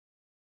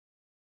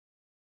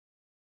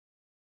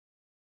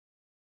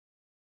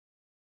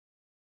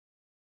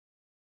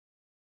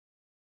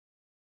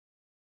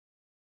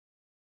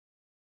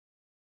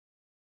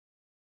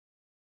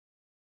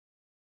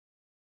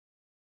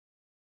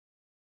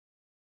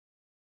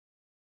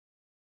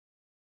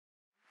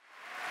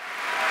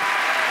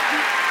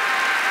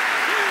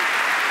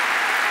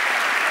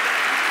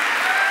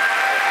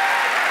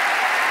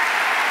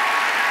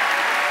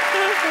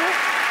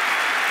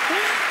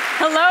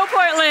Hello,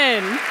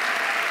 Portland.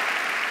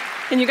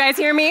 Can you guys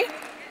hear me?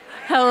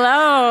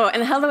 Hello,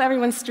 and hello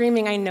everyone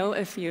streaming. I know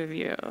a few of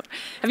you.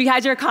 Have you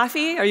had your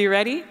coffee? Are you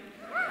ready?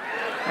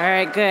 All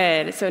right,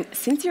 good. So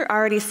since you're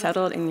already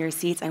settled in your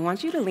seats, I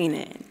want you to lean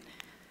in,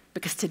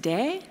 because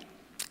today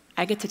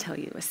I get to tell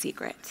you a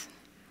secret.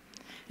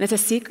 And it's a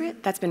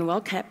secret that's been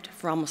well kept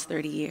for almost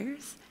 30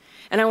 years.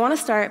 And I want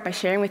to start by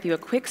sharing with you a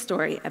quick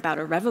story about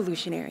a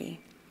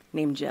revolutionary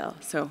named Jill.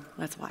 So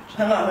let's watch.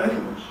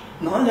 Hello,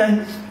 my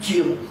name's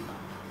Jill,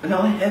 and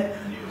I have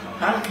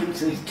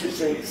Parkinson's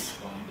disease.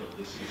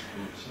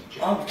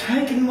 I've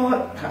taken my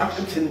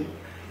Parkinson's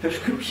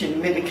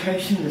prescription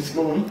medication this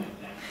morning,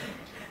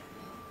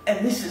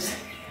 and this is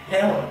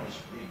how it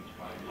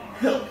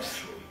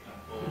helps,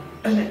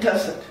 and it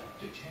doesn't.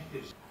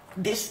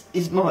 This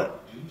is my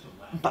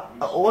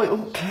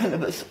oil,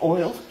 cannabis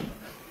oil,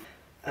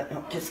 and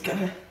I'm just going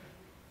to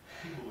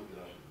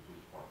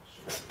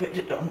spread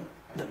it on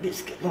the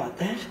biscuit like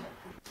that.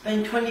 It's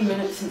been 20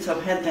 minutes since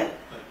I've had that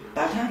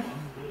butter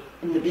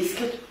in the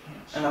biscuit,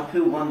 and I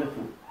feel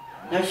wonderful.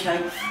 No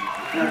shakes,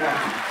 no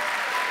rocking.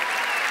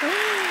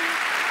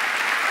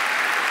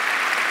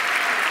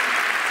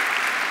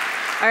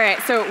 All right,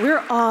 so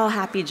we're all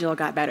happy Jill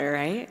got better,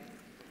 right?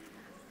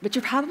 But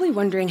you're probably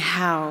wondering,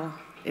 how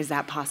is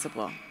that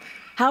possible?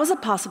 How is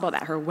it possible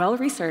that her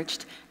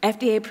well-researched,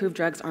 FDA-approved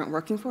drugs aren't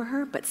working for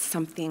her, but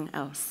something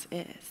else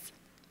is?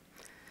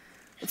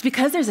 It's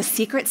because there's a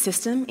secret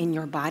system in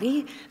your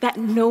body that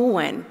no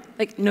one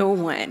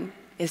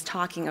is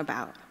talking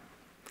about.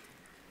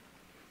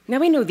 Now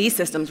we know these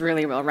systems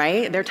really well,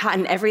 right? They're taught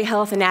in every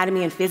health,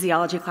 anatomy, and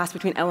physiology class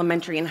between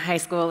elementary and high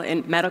school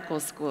and medical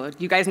school.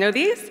 You guys know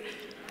these?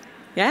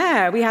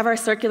 Yeah, we have our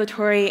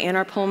circulatory and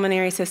our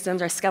pulmonary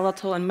systems, our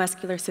skeletal and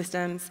muscular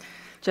systems,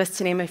 just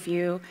to name a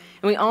few.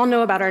 And we all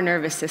know about our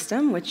nervous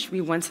system, which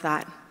we once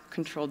thought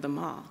controlled them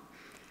all.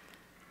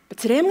 But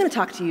today I'm going to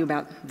talk to you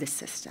about this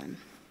system.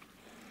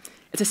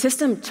 It's a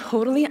system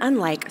totally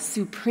unlike,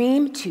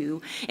 supreme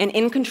to, and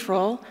in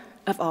control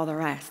of all the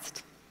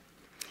rest.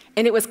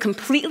 And it was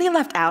completely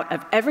left out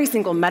of every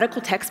single medical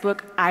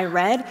textbook I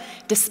read,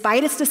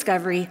 despite its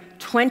discovery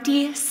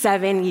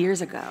 27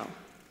 years ago.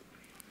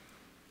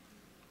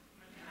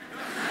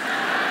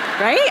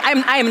 Right?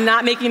 I am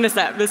not making this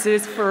up. This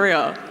is for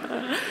real.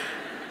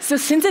 So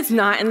since it's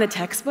not in the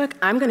textbook,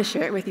 I'm going to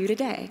share it with you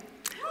today.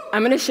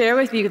 I'm going to share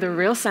with you the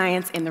real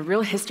science and the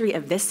real history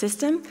of this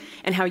system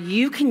and how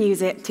you can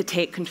use it to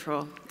take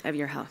control of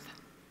your health.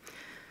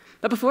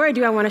 But before I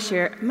do, I want to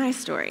share my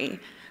story.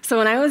 So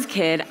when I was a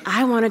kid,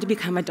 I wanted to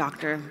become a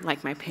doctor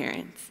like my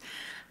parents.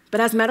 But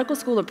as medical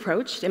school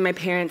approached and my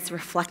parents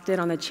reflected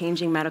on the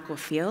changing medical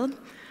field,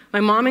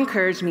 my mom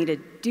encouraged me to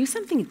do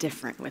something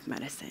different with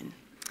medicine.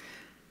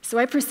 So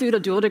I pursued a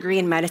dual degree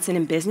in medicine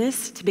and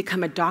business to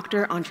become a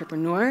doctor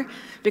entrepreneur,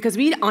 because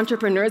we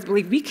entrepreneurs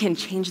believe we can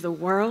change the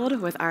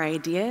world with our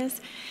ideas,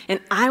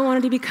 and I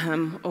wanted to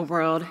become a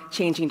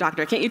world-changing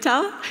doctor. Can't you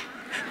tell?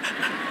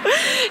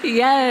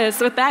 Yes,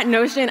 with that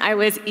notion, I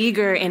was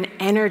eager and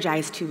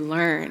energized to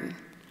learn.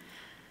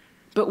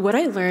 But what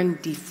I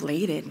learned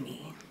deflated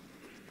me.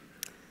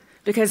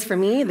 Because for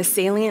me, the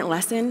salient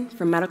lesson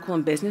from medical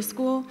and business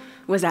school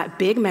was that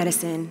big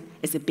medicine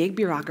is a big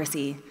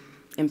bureaucracy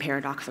and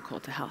paradoxical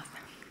to health.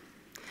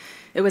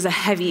 It was a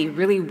heavy,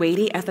 really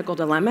weighty ethical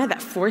dilemma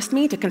that forced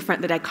me to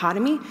confront the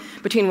dichotomy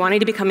between wanting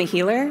to become a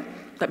healer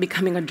but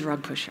becoming a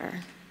drug pusher.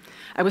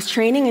 I was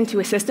training into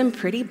a system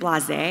pretty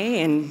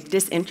blasé and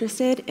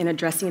disinterested in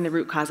addressing the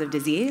root cause of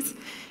disease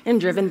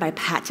and driven by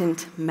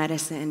patent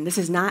medicine. This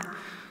is not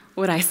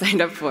what I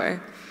signed up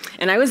for.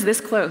 And I was this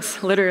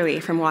close,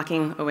 literally, from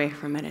walking away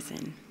from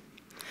medicine.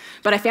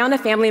 But I found a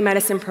family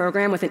medicine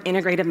program with an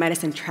integrative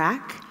medicine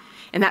track,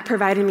 and that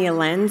provided me a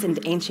lens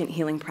into ancient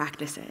healing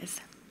practices.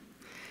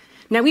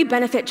 Now, we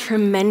benefit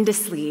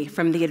tremendously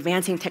from the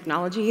advancing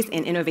technologies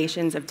and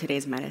innovations of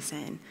today's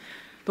medicine.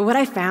 But what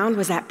I found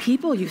was that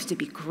people used to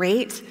be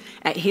great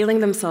at healing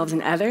themselves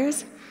and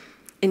others,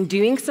 in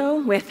doing so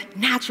with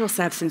natural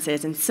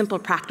substances and simple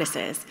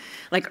practices,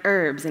 like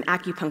herbs and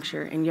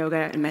acupuncture and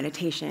yoga and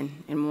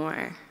meditation and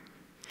more.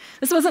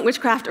 This wasn't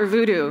witchcraft or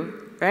voodoo,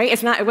 right?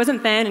 It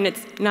wasn't then, and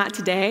it's not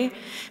today.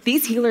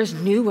 These healers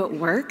knew what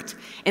worked,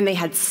 and they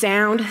had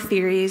sound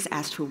theories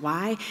as to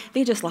why.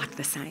 They just lacked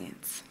the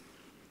science.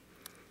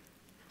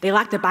 They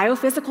lacked a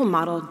biophysical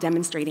model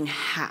demonstrating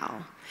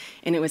how,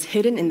 and it was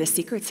hidden in the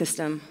secret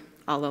system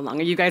all along.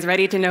 Are you guys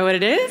ready to know what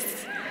it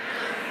is?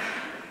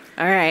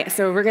 All right,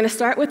 so we're going to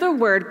start with a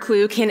word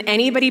clue. Can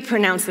anybody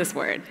pronounce this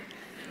word?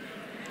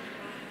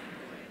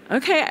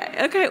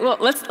 Okay, well,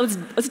 let's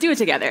do it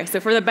together. So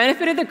for the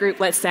benefit of the group,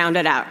 let's sound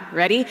it out.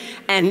 Ready?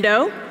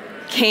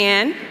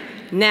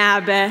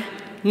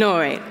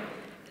 Endocannabinoid.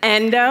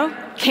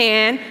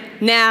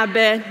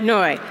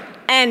 Endocannabinoid.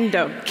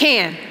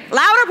 Endocan.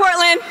 Louder,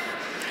 Portland.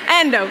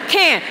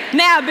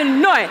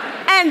 Endocannabinoid.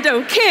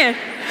 Endocan.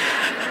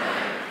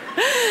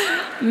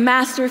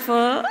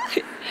 Masterful.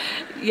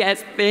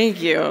 Yes,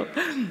 thank you.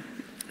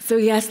 So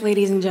yes,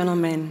 ladies and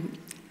gentlemen,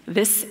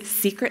 this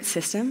secret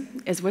system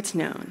is what's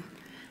known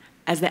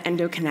as the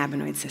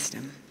endocannabinoid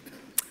system,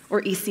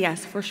 or ECS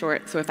for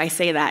short, so if I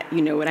say that,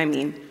 you know what I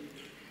mean.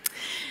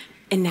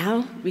 And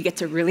now we get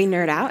to really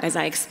nerd out as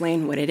I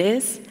explain what it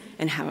is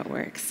and how it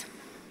works.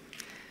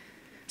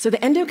 So the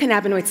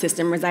endocannabinoid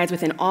system resides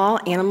within all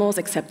animals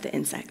except the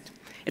insect.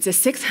 It's a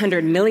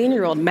 600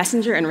 million-year-old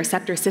messenger and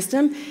receptor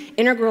system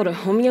integral to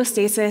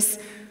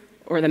homeostasis,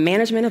 or the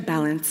management of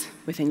balance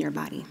within your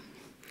body.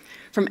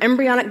 From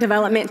embryonic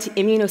development to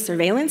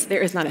immunosurveillance,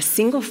 there is not a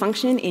single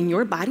function in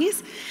your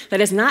bodies that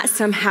is not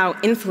somehow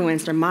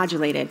influenced or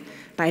modulated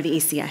by the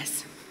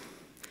ECS.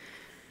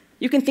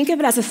 You can think of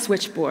it as a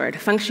switchboard,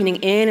 functioning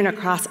in and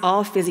across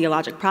all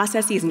physiologic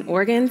processes and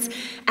organs,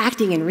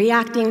 acting and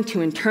reacting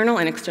to internal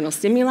and external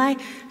stimuli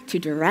to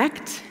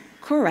direct,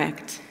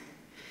 correct,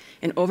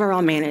 and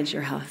overall manage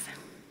your health.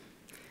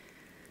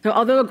 Now,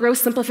 although a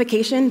gross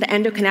simplification, the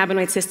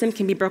endocannabinoid system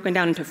can be broken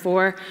down into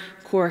 4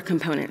 core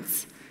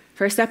components.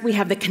 First up, we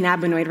have the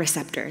cannabinoid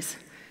receptors,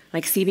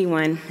 like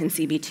CB1 and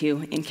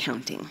CB2 and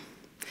counting.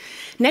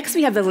 Next,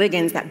 we have the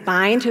ligands that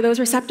bind to those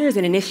receptors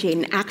and initiate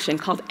an action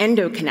called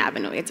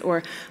endocannabinoids,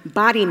 or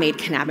body-made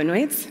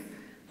cannabinoids,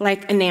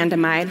 like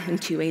anandamide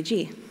and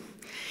 2-AG.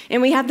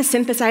 And we have the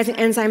synthesizing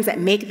enzymes that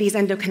make these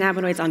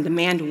endocannabinoids on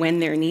demand when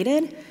they're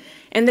needed,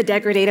 and the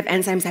degradative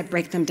enzymes that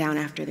break them down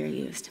after they're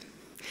used.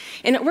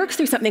 And it works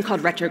through something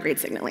called retrograde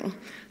signaling.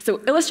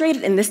 So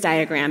illustrated in this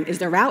diagram is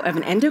the route of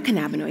an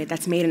endocannabinoid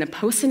that's made in a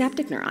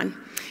postsynaptic neuron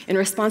in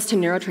response to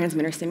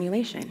neurotransmitter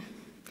stimulation.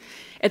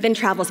 It then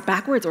travels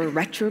backwards or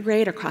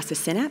retrograde across the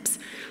synapse,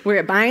 where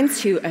it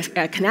binds to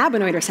a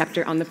cannabinoid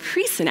receptor on the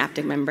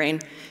presynaptic membrane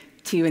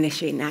to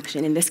initiate an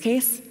action, in this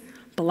case,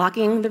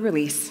 blocking the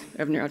release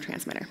of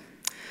neurotransmitter.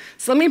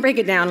 So let me break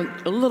it down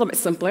a little bit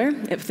simpler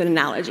with an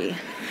analogy.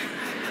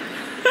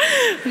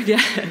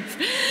 Yes.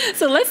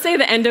 So let's say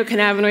the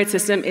endocannabinoid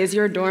system is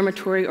your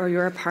dormitory or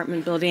your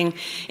apartment building,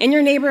 and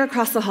your neighbor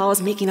across the hall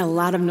is making a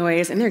lot of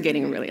noise, and they're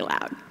getting really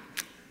loud.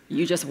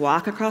 You just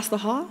walk across the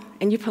hall,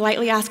 and you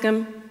politely ask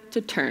them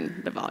to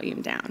turn the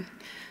volume down.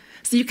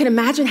 So you can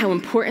imagine how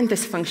important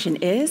this function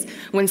is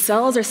when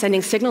cells are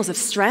sending signals of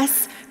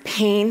stress,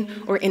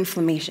 pain, or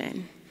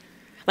inflammation.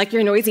 Like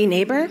your noisy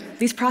neighbor,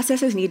 these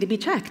processes need to be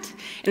checked.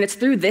 And it's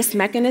through this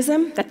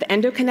mechanism that the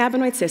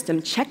endocannabinoid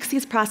system checks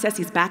these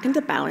processes back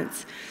into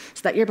balance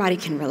so that your body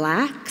can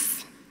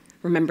relax,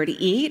 remember to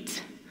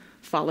eat,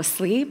 fall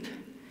asleep,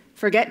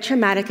 forget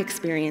traumatic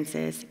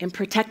experiences, and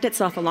protect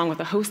itself along with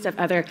a host of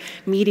other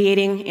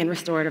mediating and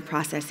restorative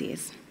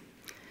processes.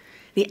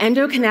 The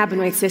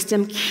endocannabinoid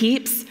system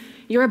keeps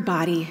your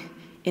body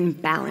in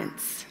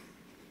balance.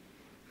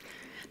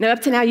 Now,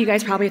 up to now, you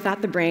guys probably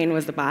thought the brain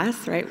was the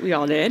boss, right? We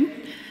all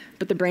did.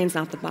 But the brain's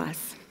not the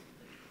boss.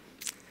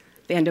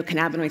 The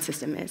endocannabinoid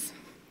system is.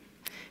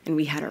 And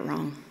we had it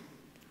wrong.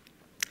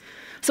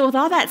 So with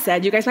all that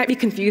said, you guys might be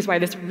confused why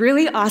this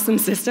really awesome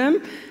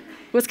system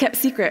was kept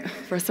secret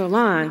for so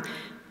long.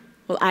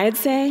 Well, I'd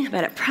say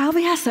that it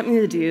probably has something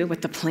to do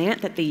with the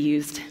plant that they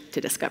used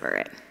to discover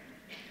it.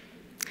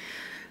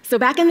 So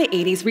back in the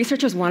 80s,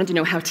 researchers wanted to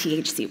know how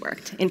THC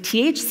worked. And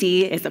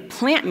THC is a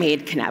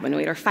plant-made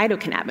cannabinoid, or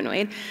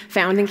phytocannabinoid,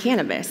 found in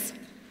cannabis.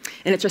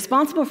 And it's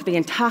responsible for the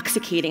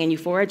intoxicating and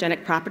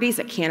euphorogenic properties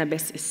that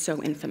cannabis is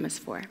so infamous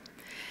for.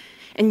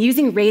 And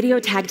using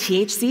radio-tagged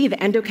THC, the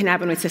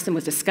endocannabinoid system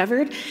was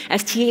discovered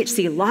as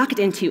THC locked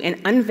into and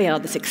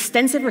unveiled this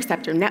extensive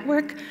receptor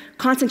network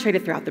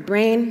concentrated throughout the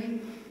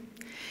brain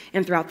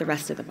and throughout the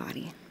rest of the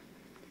body.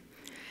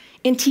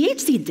 And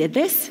THC did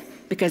this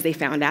because they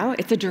found out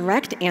it's a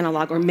direct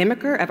analog or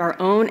mimicker of our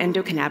own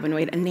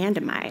endocannabinoid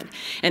anandamide.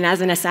 And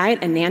as an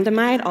aside,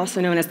 anandamide, also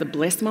known as the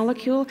bliss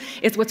molecule,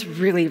 is what's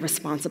really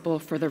responsible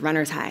for the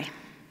runner's high,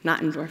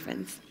 not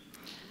endorphins,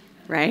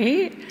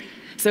 right?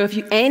 So if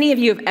any of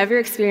you have ever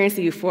experienced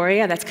the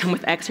euphoria that's come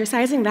with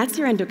exercising, that's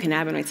your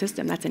endocannabinoid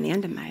system, that's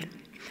anandamide.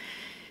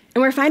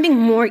 And we're finding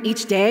more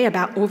each day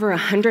about over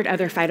 100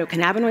 other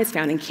phytocannabinoids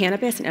found in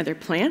cannabis and other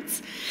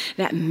plants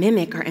that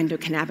mimic our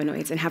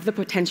endocannabinoids and have the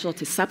potential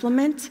to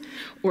supplement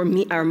or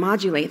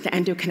modulate the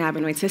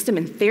endocannabinoid system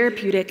in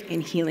therapeutic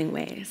and healing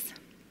ways.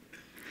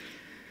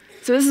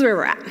 So this is where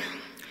we're at.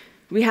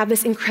 We have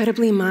this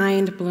incredibly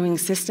mind-blowing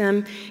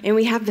system, and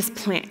we have this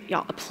plant,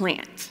 y'all, a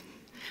plant,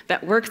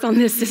 that works on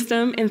this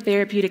system in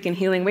therapeutic and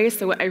healing ways.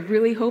 So what I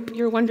really hope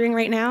you're wondering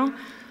right now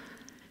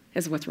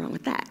is what's wrong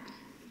with that?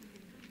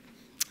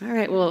 All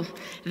right, well,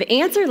 the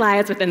answer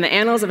lies within the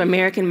annals of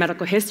American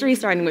medical history,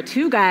 starting with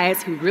 2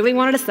 guys who really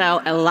wanted to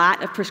sell a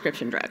lot of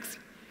prescription drugs.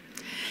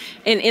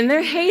 And in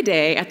their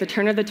heyday, at the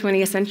turn of the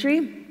 20th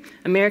century,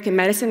 American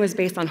medicine was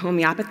based on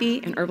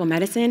homeopathy and herbal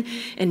medicine,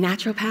 and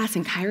naturopaths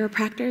and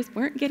chiropractors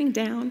weren't getting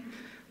down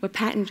with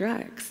patent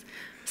drugs.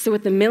 So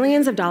with the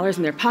millions of dollars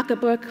in their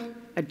pocketbook,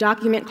 a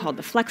document called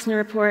the Flexner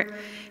Report,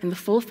 and the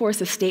full force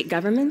of state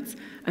governments,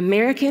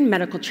 American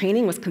medical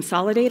training was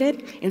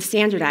consolidated and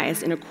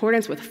standardized in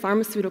accordance with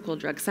pharmaceutical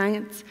drug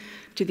science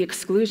to the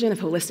exclusion of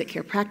holistic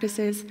care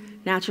practices,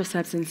 natural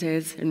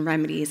substances and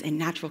remedies, and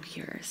natural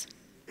cures.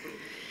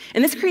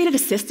 And this created a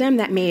system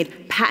that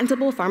made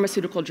patentable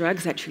pharmaceutical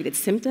drugs that treated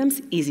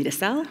symptoms easy to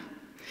sell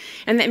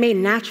and that made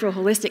natural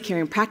holistic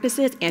caring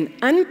practices and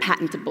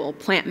unpatentable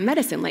plant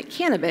medicine like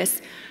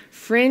cannabis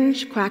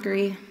fringe,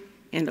 quackery,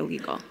 and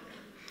illegal.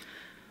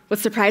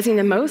 What's surprising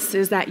the most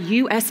is that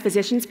US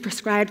physicians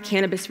prescribed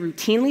cannabis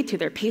routinely to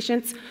their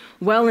patients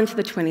well into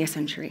the 20th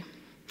century.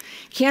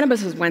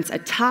 Cannabis was once a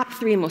top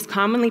 3 most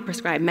commonly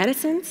prescribed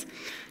medicines,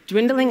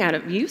 dwindling out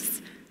of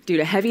use due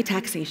to heavy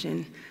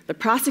taxation, the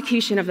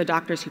prosecution of the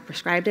doctors who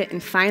prescribed it,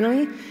 and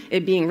finally,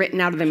 it being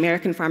written out of the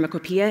American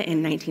Pharmacopoeia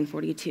in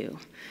 1942.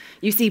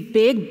 You see,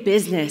 big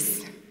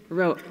business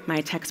wrote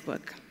my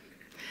textbook.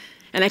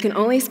 And I can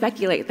only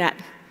speculate that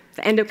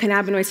the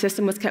endocannabinoid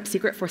system was kept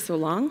secret for so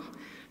long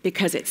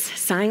because its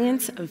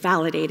science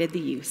validated the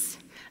use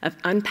of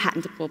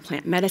unpatentable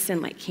plant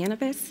medicine like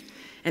cannabis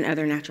and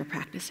other natural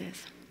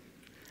practices.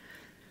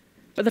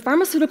 But the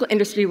pharmaceutical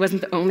industry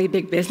wasn't the only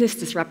big business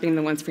disrupting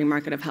the once free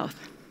market of health.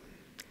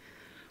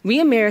 We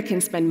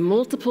Americans spend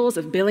multiples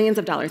of billions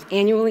of dollars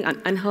annually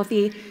on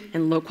unhealthy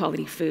and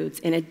low-quality foods,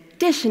 in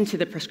addition to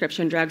the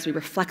prescription drugs we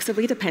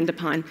reflexively depend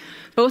upon,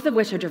 both of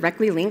which are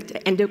directly linked to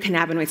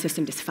endocannabinoid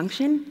system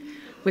dysfunction,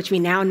 which we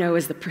now know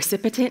is the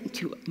precipitant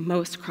to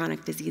most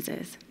chronic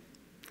diseases.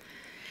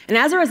 And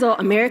as a result,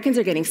 Americans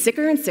are getting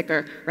sicker and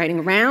sicker,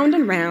 riding round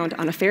and round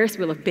on a Ferris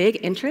wheel of big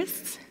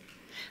interests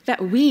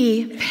that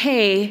we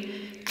pay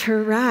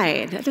to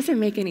ride. That doesn't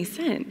make any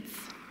sense.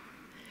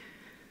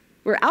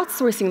 We're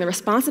outsourcing the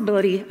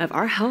responsibility of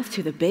our health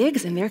to the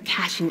bigs, and they're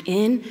cashing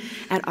in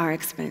at our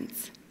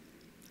expense.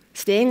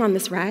 Staying on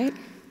this ride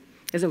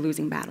is a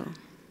losing battle.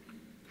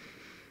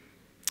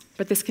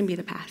 But this can be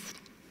the past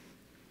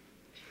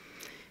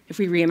if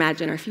we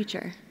reimagine our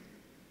future.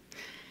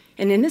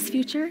 And in this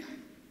future,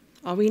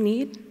 all we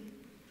need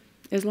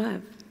is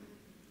love.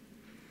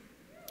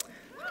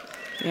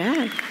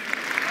 Yeah.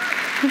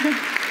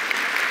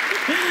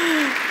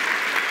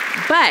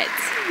 But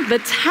the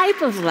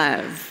type of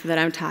love that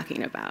I'm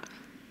talking about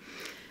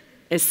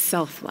is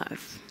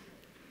self-love.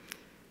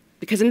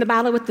 Because in the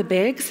battle with the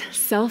bigs,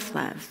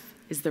 self-love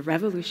is the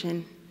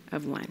revolution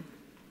of one.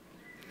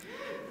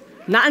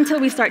 Not until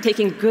we start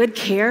taking good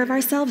care of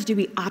ourselves do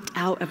we opt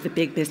out of the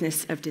big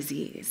business of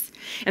disease.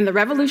 And the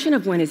revolution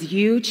of one is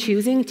you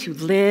choosing to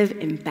live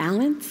in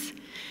balance,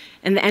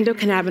 and the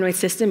endocannabinoid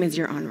system is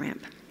your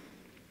on-ramp.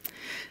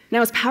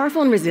 Now, as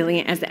powerful and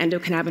resilient as the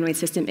endocannabinoid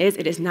system is,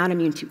 it is not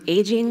immune to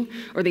aging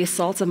or the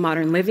assaults of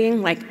modern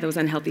living, like those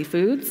unhealthy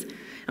foods,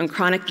 and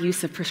chronic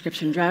use of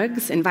prescription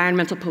drugs,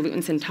 environmental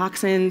pollutants and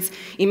toxins,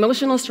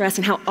 emotional stress,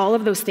 and how all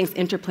of those things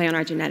interplay on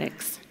our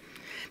genetics.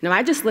 Now,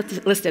 I just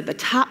listed the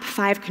top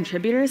 5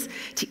 contributors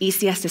to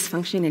ECS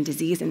dysfunction and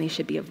disease, and they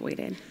should be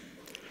avoided.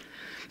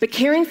 But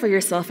caring for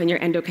yourself and your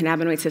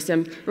endocannabinoid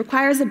system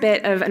requires a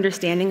bit of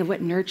understanding of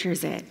what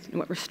nurtures it and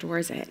what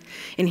restores it.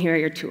 And here are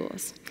your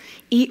tools.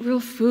 Eat real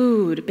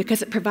food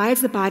because it provides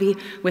the body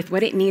with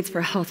what it needs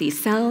for healthy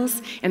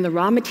cells and the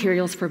raw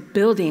materials for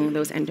building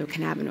those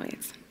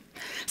endocannabinoids.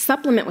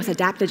 Supplement with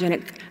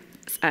adaptogenic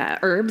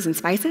herbs and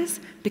spices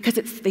because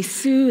they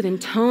soothe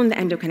and tone the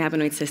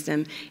endocannabinoid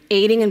system,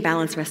 aiding in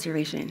balance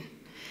restoration.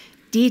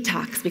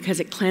 Detox because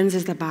it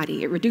cleanses the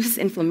body. It reduces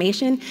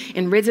inflammation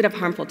and rids it of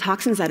harmful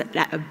toxins that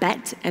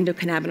abet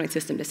endocannabinoid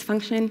system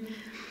dysfunction.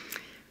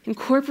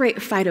 Incorporate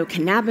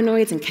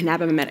phytocannabinoids and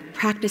cannabidiol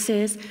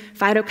practices.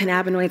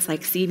 Phytocannabinoids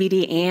like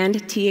CBD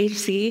and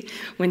THC,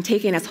 when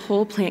taken as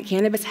whole plant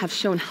cannabis, have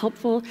shown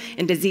helpful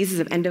in diseases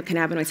of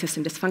endocannabinoid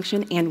system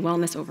dysfunction and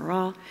wellness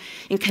overall.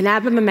 And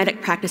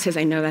cannabidiol practices,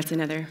 I know that's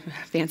another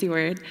fancy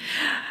word,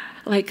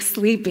 like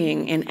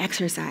sleeping and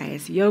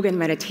exercise, yoga and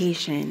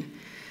meditation,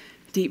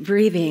 deep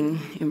breathing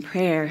and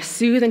prayer,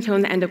 soothe and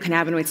tone the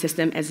endocannabinoid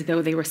system as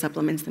though they were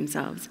supplements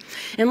themselves.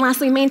 And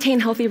lastly, maintain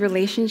healthy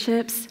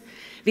relationships.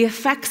 The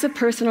effects of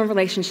personal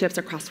relationships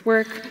across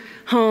work,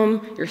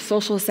 home, your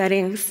social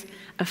settings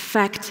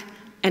affect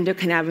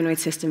endocannabinoid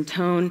system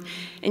tone.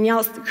 And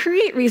y'all,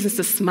 create reasons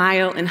to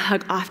smile and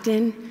hug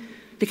often,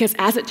 because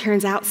as it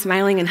turns out,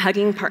 smiling and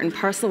hugging part and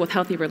parcel with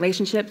healthy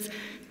relationships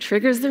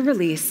triggers the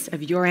release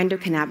of your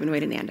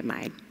endocannabinoid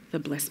anandamide, the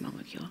bliss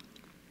molecule.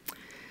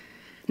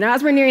 Now,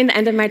 as we're nearing the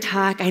end of my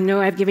talk, I know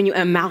I've given you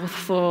a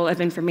mouthful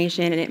of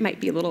information, and it might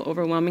be a little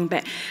overwhelming,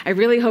 but I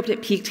really hoped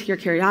it piqued your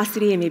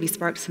curiosity and maybe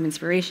sparked some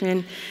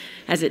inspiration,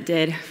 as it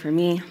did for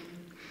me.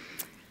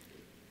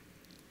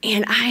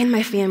 And I and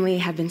my family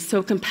have been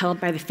so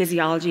compelled by the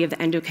physiology of the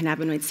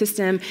endocannabinoid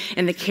system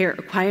and the care it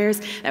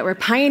requires that we're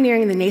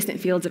pioneering the nascent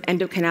fields of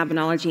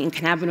endocannabinology and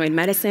cannabinoid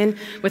medicine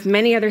with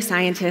many other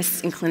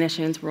scientists and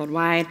clinicians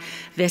worldwide.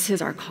 This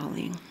is our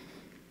calling.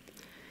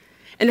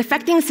 And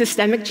effecting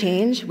systemic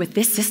change with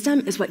this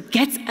system is what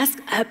gets us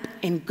up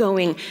and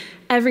going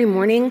every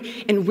morning,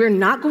 and we're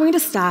not going to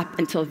stop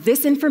until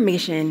this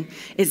information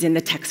is in the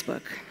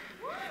textbook.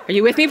 Are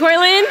you with me,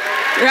 Portland?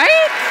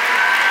 Right?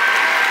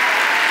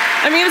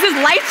 I mean, this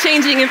is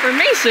life-changing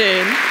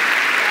information.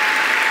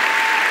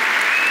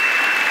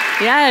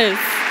 Yes.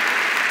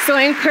 So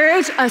I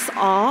encourage us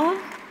all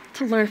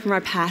to learn from our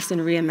past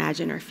and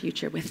reimagine our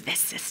future with this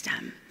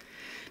system.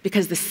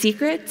 Because the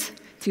secret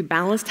to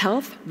balanced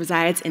health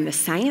resides in the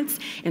science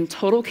and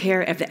total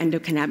care of the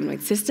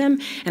endocannabinoid system,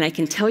 and I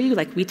can tell you,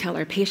 like we tell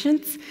our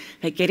patients,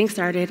 that getting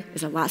started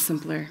is a lot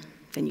simpler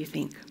than you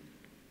think.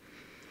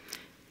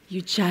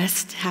 You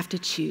just have to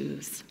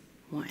choose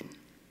one.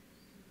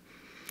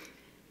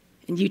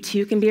 And you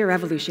too can be a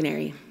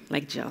revolutionary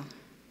like Jill.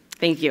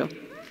 Thank you.